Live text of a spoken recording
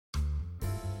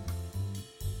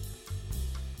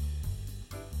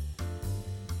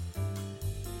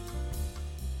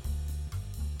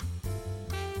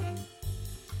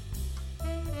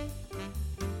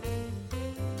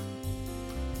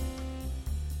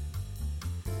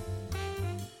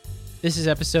This is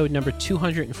episode number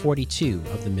 242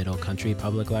 of the Middle Country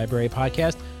Public Library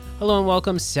podcast. Hello and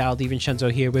welcome. Sal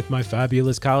DiVincenzo here with my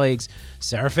fabulous colleagues,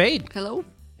 Sarah Fade. Hello.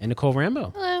 And Nicole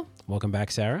Rambo. Hello. Welcome back,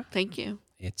 Sarah. Thank you.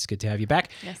 It's good to have you back.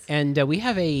 Yes. And we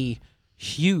have a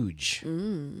huge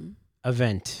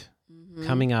event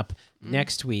coming up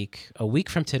next week, a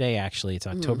week from today, actually. It's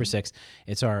October 6th.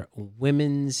 It's our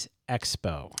Women's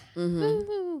Expo.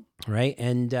 Right?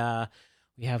 And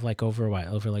we have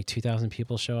over 2,000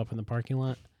 people show up in the parking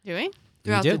lot. Do we?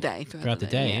 Throughout the day. Throughout the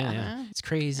day, yeah. It's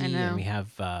crazy. I know. And we have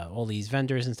all these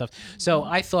vendors and stuff. So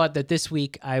I thought that this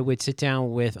week I would sit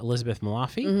down with Elizabeth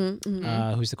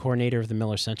Malafi, who's the coordinator of the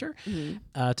Miller Center,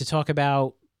 to talk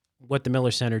about what the Miller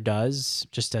Center does,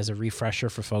 just as a refresher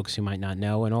for folks who might not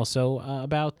know, and also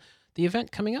about the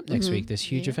event coming up next week, this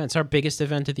huge event. It's our biggest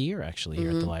event of the year, actually, here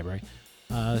at the library.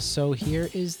 So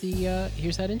here's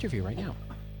that interview right now.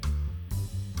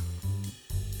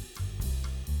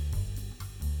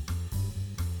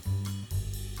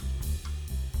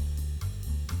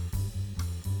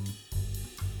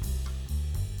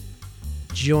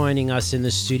 Joining us in the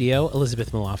studio,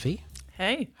 Elizabeth Malafi.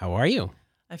 Hey. How are you?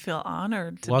 I feel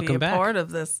honored to Welcome be a back. part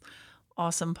of this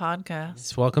awesome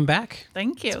podcast. Welcome back.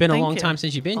 Thank you. It's been a long time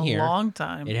since you've been here. A long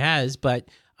time. It has, but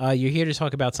you're here to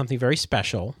talk about something very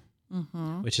special,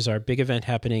 which is our big event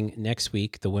happening next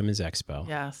week, the Women's Expo.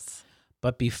 Yes.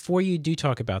 But before you do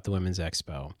talk about the Women's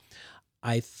Expo,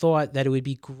 I thought that it would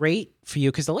be great for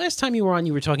you, because the last time you were on,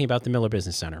 you were talking about the Miller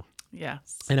Business Center.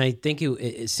 Yes. And I think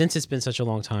since it's been such a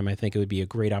long time, I think it would be a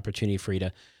great opportunity for you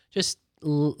to just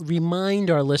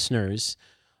remind our listeners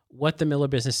what the Miller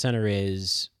Business Center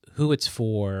is, who it's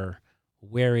for,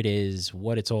 where it is,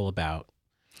 what it's all about.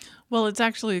 Well, it's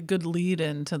actually a good lead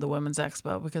into the Women's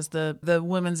Expo, because the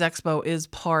Women's Expo is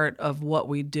part of what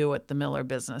we do at the Miller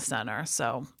Business Center.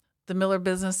 So the Miller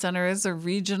Business Center is a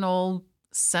regional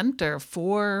center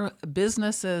for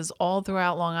businesses all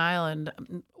throughout Long Island.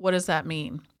 What does that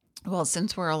mean? Well,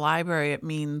 since we're a library, it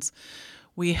means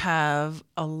we have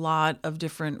a lot of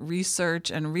different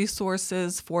research and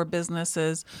resources for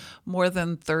businesses, more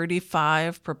than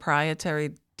 35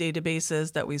 proprietary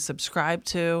databases that we subscribe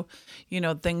to,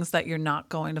 things that you're not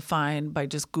going to find by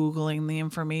just Googling the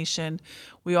information.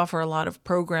 We offer a lot of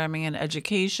programming and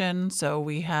education. So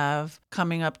we have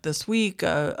coming up this week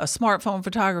a smartphone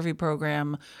photography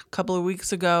program. A couple of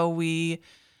weeks ago, we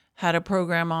had a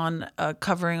program on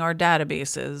covering our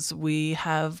databases. We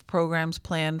have programs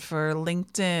planned for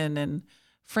LinkedIn and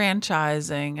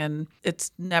franchising, and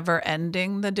it's never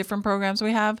ending, the different programs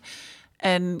we have.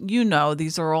 And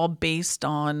these are all based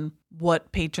on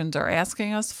what patrons are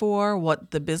asking us for, what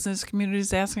the business community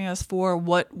is asking us for,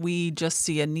 what we just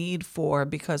see a need for,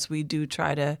 because we do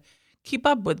try to keep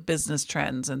up with business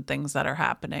trends and things that are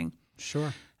happening.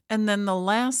 Sure. And then the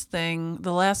last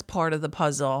part of the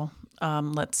puzzle,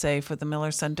 let's say for the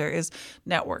Miller Center, is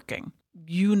networking.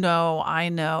 I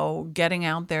know getting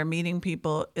out there, meeting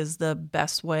people is the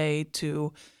best way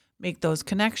to make those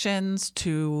connections,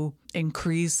 to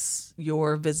increase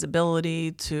your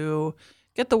visibility, to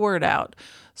get the word out.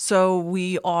 So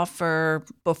we offer,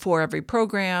 before every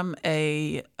program,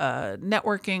 a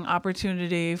networking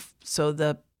opportunity so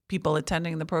the people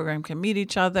attending the program can meet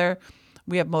each other.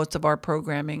 We have most of our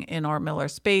programming in our Miller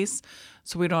space,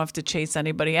 so we don't have to chase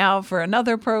anybody out for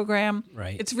another program.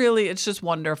 Right. It's just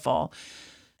wonderful.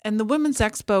 And the Women's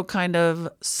Expo kind of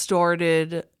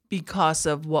started because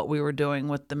of what we were doing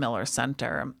with the Miller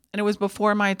Center. And it was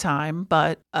before my time,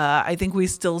 but I think we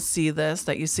still see this,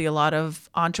 that you see a lot of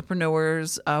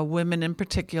entrepreneurs, women in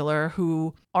particular,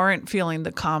 who aren't feeling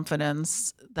the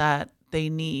confidence that they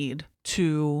need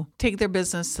to take their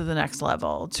business to the next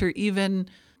level, to even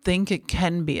think it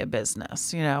can be a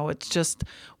business. It's just,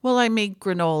 I make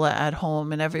granola at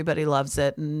home and everybody loves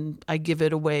it, and I give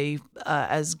it away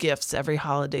as gifts every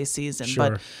holiday season.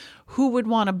 Sure. But who would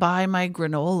want to buy my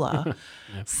granola?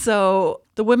 Yep. So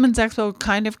the Women's Expo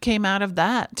kind of came out of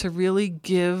that, to really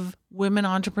give women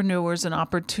entrepreneurs an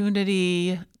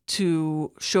opportunity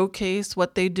to showcase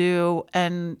what they do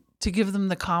and to give them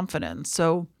the confidence.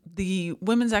 So the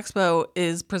Women's Expo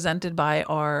is presented by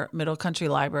our Middle Country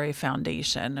Library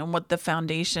Foundation. And what the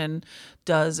foundation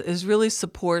does is really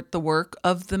support the work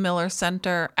of the Miller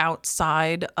Center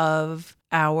outside of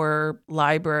our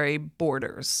library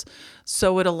borders.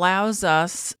 So it allows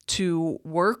us to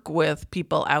work with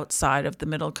people outside of the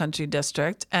Middle Country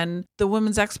District. And the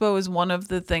Women's Expo is one of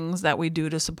the things that we do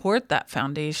to support that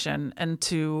foundation and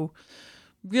to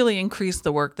really increase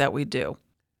the work that we do.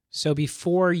 So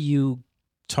before you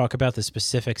talk about the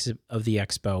specifics of the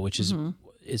expo, which is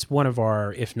it's one of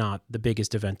our, if not the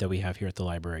biggest event that we have here at the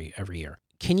library every year,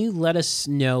 can you let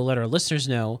our listeners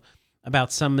know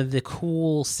about some of the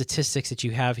cool statistics that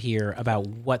you have here about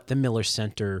what the Miller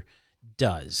Center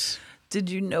does. Did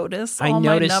you notice I all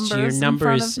noticed my numbers your in front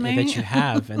numbers of me? that you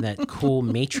have and that cool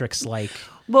matrix-like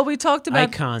Well, we talked about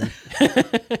icon.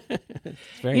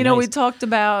 Very we nice. talked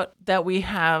about that we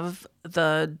have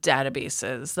the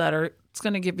databases that are, it's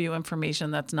going to give you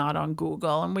information that's not on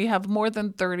Google. And we have more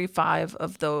than 35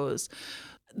 of those.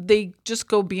 They just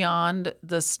go beyond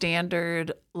the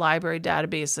standard library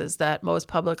databases that most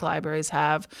public libraries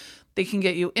have. They can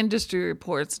get you industry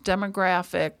reports,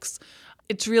 demographics.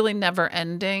 It's really never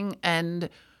ending. And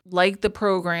like the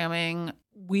programming,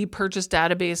 we purchase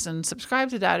database and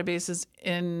subscribe to databases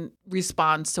in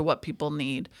response to what people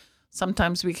need.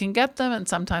 Sometimes we can get them and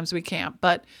sometimes we can't,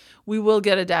 but we will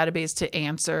get a database to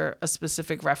answer a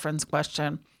specific reference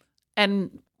question.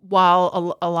 And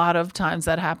while a lot of times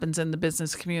that happens in the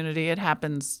business community, it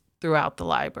happens throughout the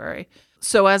library.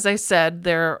 So as I said,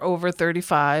 there are over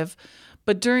 35,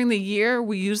 but during the year,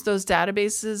 we use those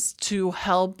databases to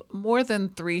help more than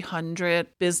 300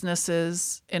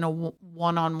 businesses in a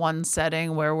one-on-one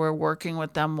setting where we're working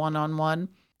with them one-on-one.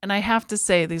 And I have to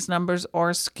say, these numbers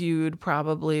are skewed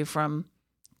probably from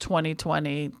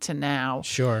 2020 to now.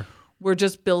 Sure. We're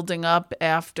just building up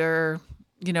after,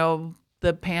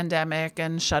 the pandemic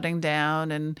and shutting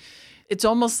down. And it's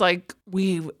almost like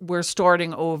we're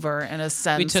starting over in a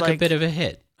sense. We took a bit of a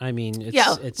hit. I mean,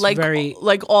 it's like very...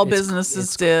 like all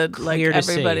businesses did, like clear to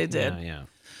everybody see. did. Yeah.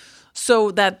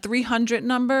 So that 300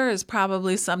 number is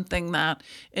probably something that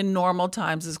in normal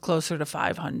times is closer to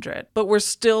 500. But we're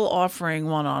still offering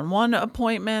one-on-one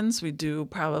appointments. We do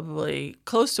probably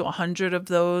close to 100 of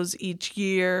those each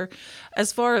year.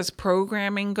 As far as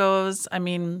programming goes, I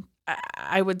mean,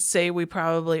 I would say we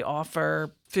probably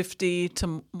offer 50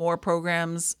 to more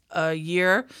programs a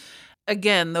year.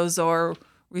 Again, those are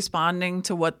responding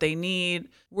to what they need.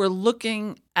 We're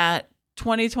looking at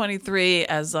 2023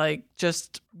 as like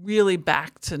just really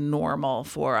back to normal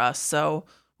for us. So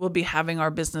we'll be having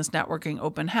our business networking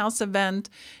open house event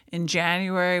in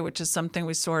January, which is something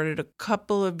we started a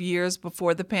couple of years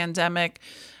before the pandemic.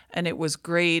 And it was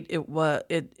great. It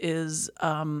is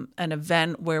an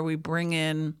event where we bring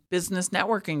in business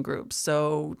networking groups,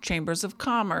 so chambers of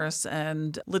commerce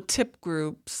and LATIP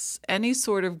groups, any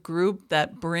sort of group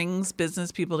that brings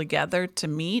business people together to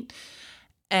meet.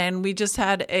 And we just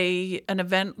had an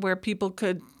event where people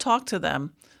could talk to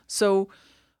them. So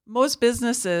most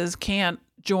businesses can't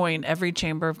join every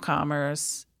chamber of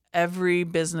commerce, every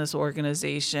business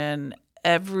organization,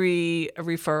 every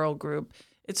referral group.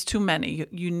 It's too many.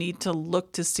 You need to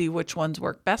look to see which ones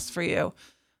work best for you.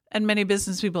 And many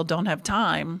business people don't have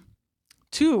time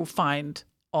to find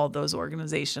all those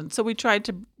organizations. So we're trying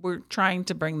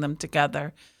to bring them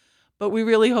together. But we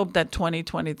really hope that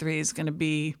 2023 is going to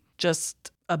be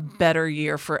just a better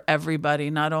year for everybody,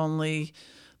 not only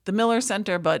the Miller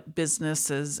Center, but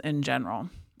businesses in general.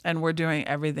 And we're doing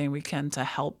everything we can to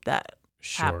help that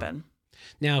happen.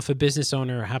 Now, if a business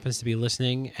owner happens to be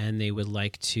listening and they would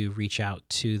like to reach out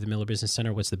to the Miller Business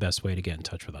Center, what's the best way to get in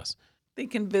touch with us? They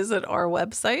can visit our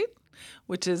website,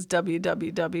 which is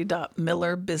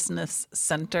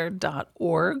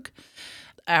www.millerbusinesscenter.org.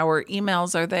 Our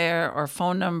emails are there. Our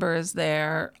phone number is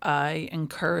there. I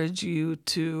encourage you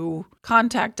to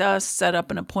contact us, set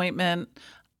up an appointment,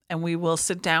 and we will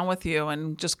sit down with you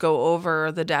and just go over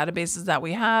the databases that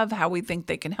we have, how we think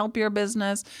they can help your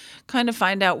business, kind of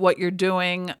find out what you're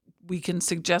doing. We can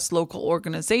suggest local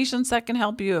organizations that can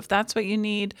help you if that's what you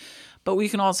need, but we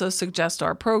can also suggest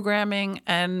our programming,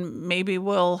 and maybe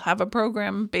we'll have a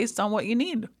program based on what you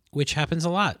need. Which happens a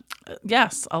lot.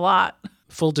 Yes, a lot.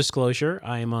 Full disclosure,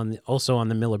 I am also on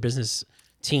the Miller Business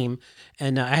team,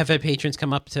 and I have had patrons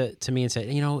come up to me and say,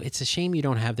 it's a shame you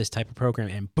don't have this type of program,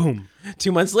 and boom,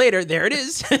 2 months later, there it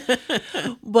is.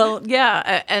 Well,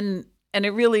 yeah, and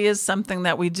it really is something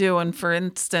that we do. And for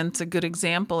instance, a good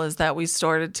example is that we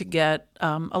started to get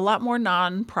a lot more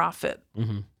nonprofits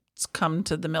come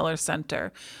to the Miller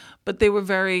Center, but they were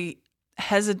very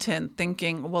hesitant,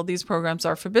 thinking, well, these programs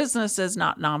are for businesses,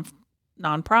 not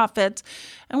nonprofits.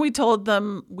 And we told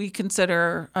them we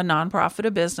consider a nonprofit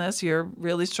a business. You're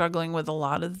really struggling with a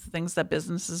lot of the things that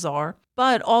businesses are.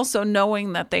 But also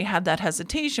knowing that they had that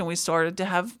hesitation, we started to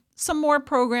have some more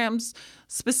programs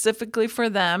specifically for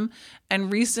them.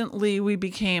 And recently we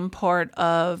became part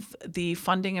of the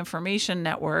Funding Information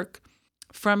Network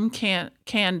from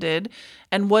Candid.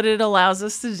 And what it allows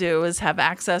us to do is have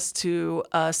access to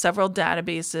several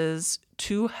databases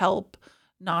to help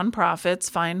nonprofits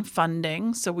find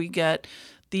funding. So we get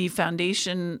the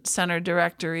Foundation Center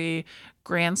Directory,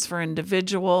 grants for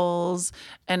individuals,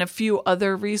 and a few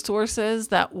other resources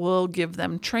that will give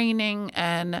them training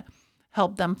and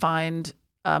help them find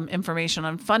information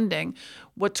on funding.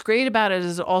 What's great about it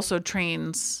is it also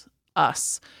trains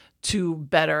us to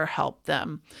better help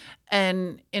them.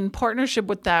 And in partnership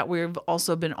with that, we've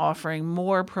also been offering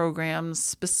more programs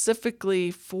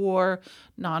specifically for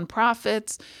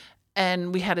nonprofits.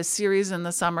 And we had a series in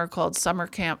the summer called Summer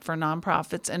Camp for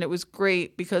Nonprofits. And it was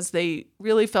great because they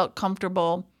really felt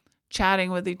comfortable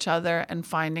chatting with each other and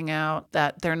finding out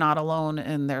that they're not alone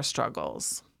in their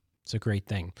struggles. It's a great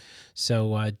thing.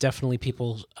 So definitely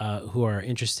people who are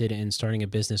interested in starting a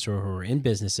business or who are in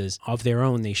businesses of their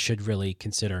own, they should really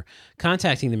consider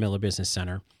contacting the Miller Business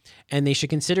Center. And they should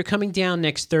consider coming down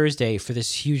next Thursday for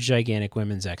this huge, gigantic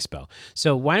Women's Expo.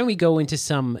 So why don't we go into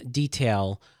some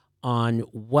detail on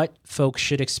what folks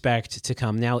should expect to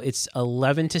come. Now, it's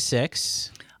 11 to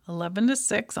 6. 11 to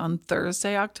 6 on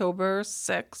Thursday, October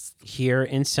 6th. Here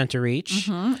in Center Reach.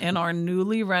 In our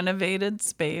newly renovated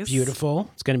space. Beautiful.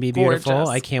 It's going to be beautiful. Gorgeous.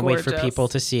 I can't wait for people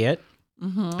to see it.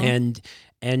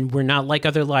 And we're not like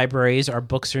other libraries. Our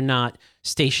books are not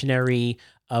stationary,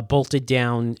 bolted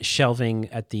down shelving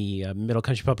at the Middle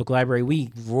Country Public Library. We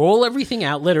roll everything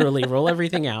out, literally roll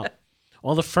everything out.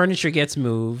 All the furniture gets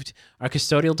moved. Our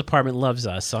custodial department loves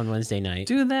us on Wednesday night.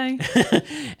 Do they?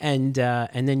 And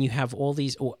then you have all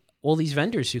these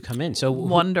vendors who come in. So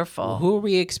wonderful. Who are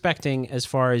we expecting as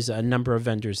far as a number of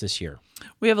vendors this year?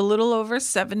 We have a little over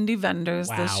 70 vendors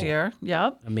this year.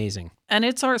 Yep. Amazing. And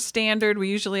it's our standard. We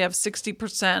usually have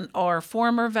 60% are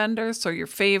former vendors, so your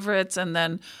favorites, and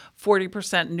then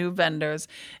 40% new vendors.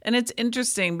 And it's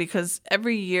interesting because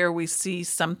every year we see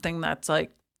something that's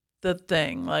like the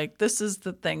thing, like this is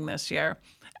the thing this year.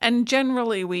 And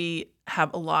generally we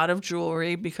have a lot of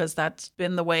jewelry because that's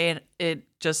been the way it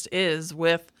just is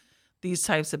with these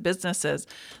types of businesses.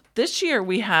 This year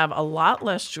we have a lot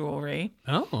less jewelry.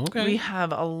 Oh, okay. We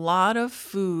have a lot of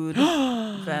food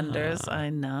vendors.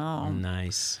 I know.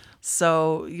 Nice.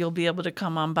 So you'll be able to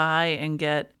come on by and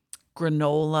get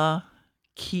granola,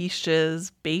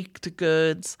 quiches, baked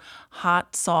goods,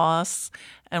 hot sauce,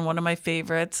 and one of my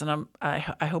favorites, and I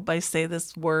hope I say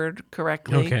this word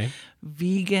correctly, okay.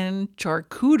 Vegan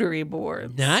charcuterie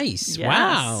boards. Nice. Yes,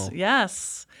 wow.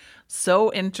 Yes.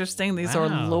 So interesting. These are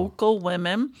local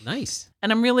women. Nice.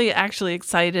 And I'm really actually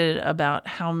excited about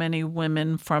how many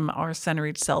women from our Center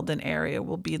Reach Selden area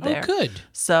will be there. Oh, good.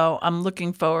 So I'm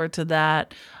looking forward to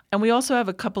that. And we also have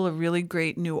a couple of really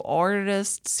great new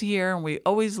artists here. And we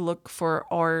always look for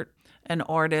art and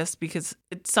artists because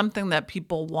it's something that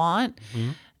people want.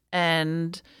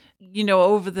 And, you know,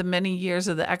 over the many years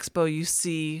of the expo, you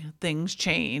see things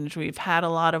change. We've had a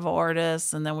lot of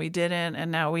artists and then we didn't.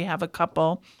 And now we have a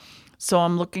couple. So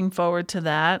I'm looking forward to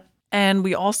that. And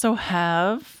we also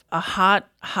have a hot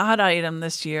item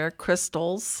this year,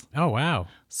 crystals. Oh, wow.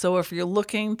 So if you're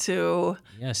looking to,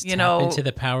 tap into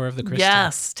the power of the crystal.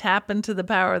 Yes, tap into the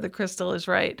power of the crystal is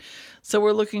right. So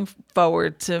we're looking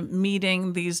forward to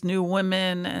meeting these new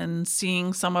women and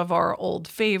seeing some of our old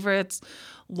favorites.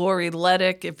 Lori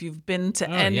Ledick, if you've been to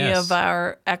any of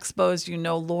our expos, you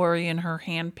know Lori and her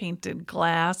hand-painted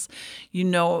glass. You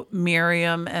know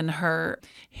Miriam and her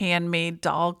handmade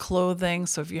doll clothing.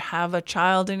 So if you have a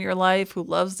child in your life who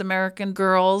loves American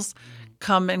Girls,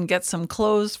 come and get some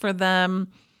clothes for them.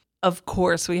 Of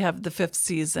course, we have the 5th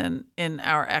season in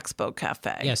our Expo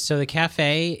Cafe. Yes, so the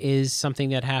cafe is something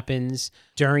that happens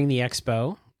during the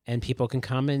expo. And people can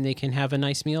come and they can have a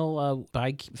nice meal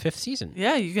by 5th season.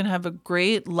 Yeah, you can have a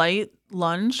great light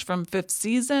lunch from 5th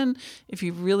season. If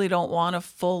you really don't want a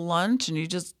full lunch and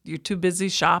you're too busy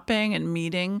shopping and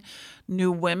meeting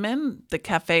new women, the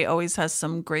cafe always has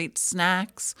some great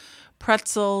snacks,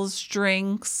 pretzels,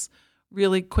 drinks,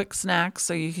 really quick snacks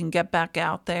so you can get back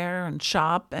out there and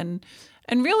shop and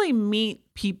really meet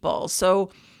people.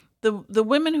 So the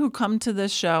women who come to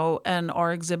this show and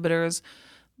are exhibitors,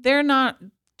 they're not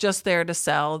just there to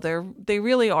sell. They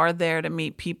really are there to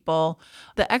meet people.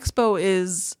 The expo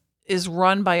is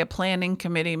run by a planning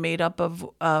committee made up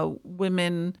of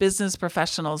women business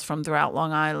professionals from throughout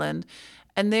Long Island,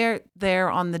 and they're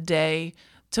there on the day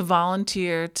to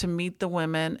volunteer, to meet the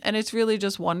women, and it's really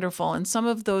just wonderful. And some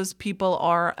of those people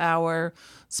are our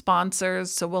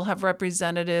sponsors, so we'll have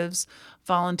representatives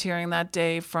volunteering that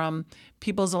day from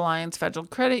People's Alliance Federal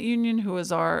Credit Union, who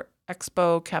is our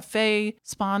Expo Cafe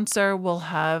sponsor. We'll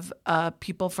have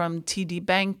people from TD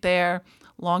Bank there,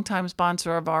 longtime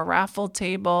sponsor of our raffle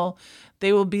table.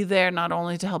 They will be there not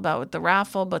only to help out with the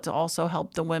raffle, but to also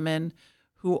help the women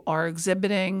who are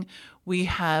exhibiting. We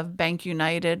have Bank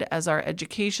United as our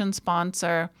education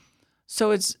sponsor.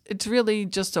 So it's really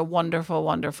just a wonderful,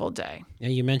 wonderful day. Now,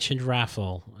 you mentioned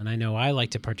raffle, and I know I like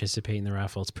to participate in the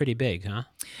raffle. It's pretty big, huh?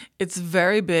 It's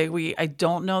very big. I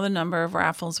don't know the number of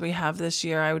raffles we have this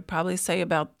year. I would probably say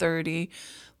about 30.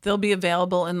 They'll be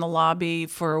available in the lobby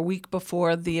for a week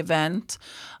before the event.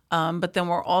 But then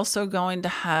we're also going to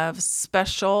have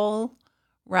special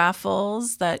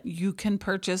raffles that you can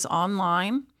purchase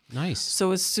online. Nice.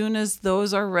 So as soon as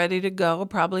those are ready to go,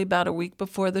 probably about a week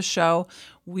before the show,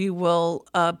 we will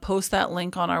post that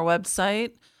link on our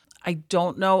website. I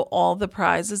don't know all the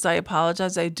prizes. I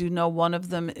apologize. I do know one of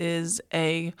them is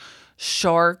a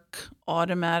Shark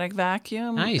automatic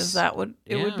vacuum. Nice. Is that what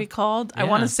it would Yeah. be called? I Yeah.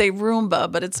 want to say Roomba,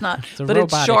 but it's not. a But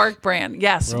it's robotic- Shark brand.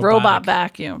 Yes, robotic. robot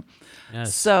vacuum.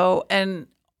 Yes. So, and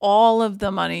all of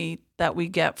the money that we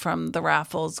get from the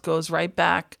raffles goes right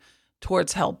back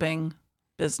towards helping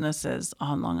businesses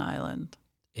on Long Island.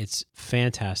 It's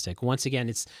fantastic. Once again,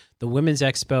 it's the Women's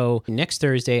Expo next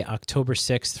Thursday, October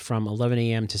 6th from 11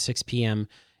 a.m. to 6 p.m.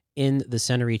 in the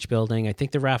Center Reach building. I think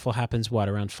the raffle happens,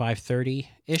 around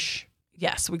 5:30-ish?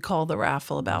 Yes, we call the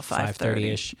raffle about 5:30.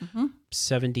 5:30-ish.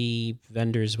 70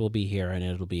 vendors will be here, and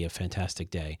it'll be a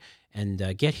fantastic day.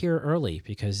 And get here early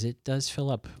because it does fill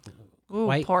up Ooh,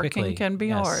 quite parking quickly. can be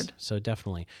Yes, hard. So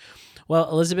definitely. Well,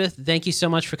 Elizabeth, thank you so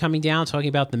much for coming down, talking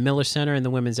about the Miller Center and the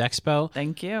Women's Expo.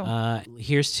 Thank you.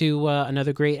 Here's to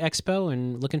another great expo,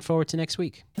 and looking forward to next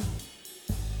week.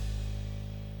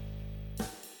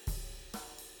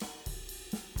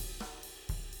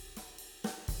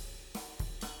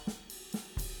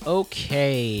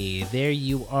 Okay, there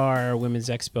you are, Women's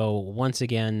Expo once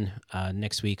again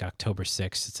next week, October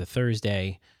 6th. It's a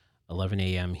Thursday, 11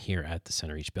 a.m. here at the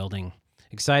Center Reach building.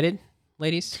 Excited,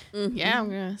 ladies? Yeah, I'm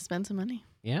going to spend some money.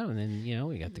 Yeah, and then,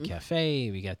 we got the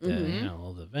cafe, we got the,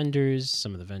 all the vendors.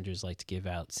 Some of the vendors like to give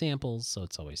out samples, so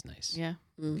it's always nice. Yeah.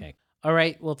 Okay. All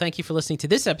right. Well, thank you for listening to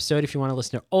this episode. If you want to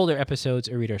listen to older episodes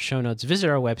or read our show notes, visit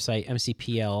our website,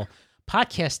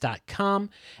 mcplpodcast.com.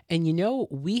 And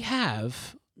we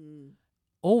have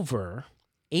over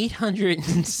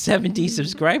 870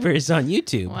 subscribers on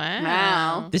YouTube.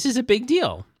 Wow. This is a big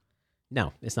deal.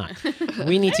 No, it's not.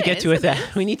 We need to get to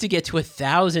we need to get to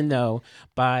 1,000 though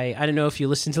by, I don't know if you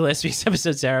listened to last week's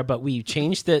episode, Sarah, but we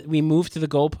moved to the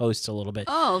goalposts a little bit.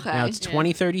 Oh, okay. Now it's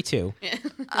 2032.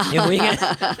 If we get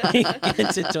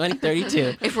to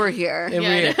 2032. If we're here.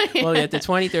 Well, at the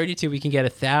 2032, we can get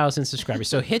 1,000 subscribers.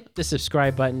 So hit the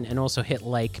subscribe button and also hit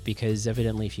like, because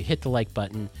evidently if you hit the like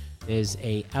button, there's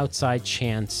a outside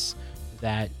chance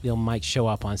that it might show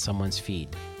up on someone's feed.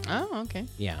 Oh, okay.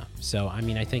 Yeah. So I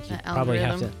think you The probably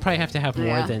have to have more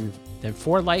Yeah. than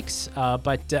 4 likes.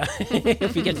 But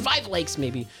if we get 5 likes,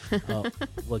 maybe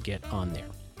we'll get on there.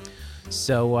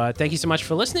 So thank you so much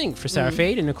for listening. For Sarah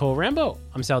Fade and Nicole Rambo,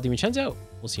 I'm Sal DiVincenzo.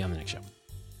 We'll see you on the next show.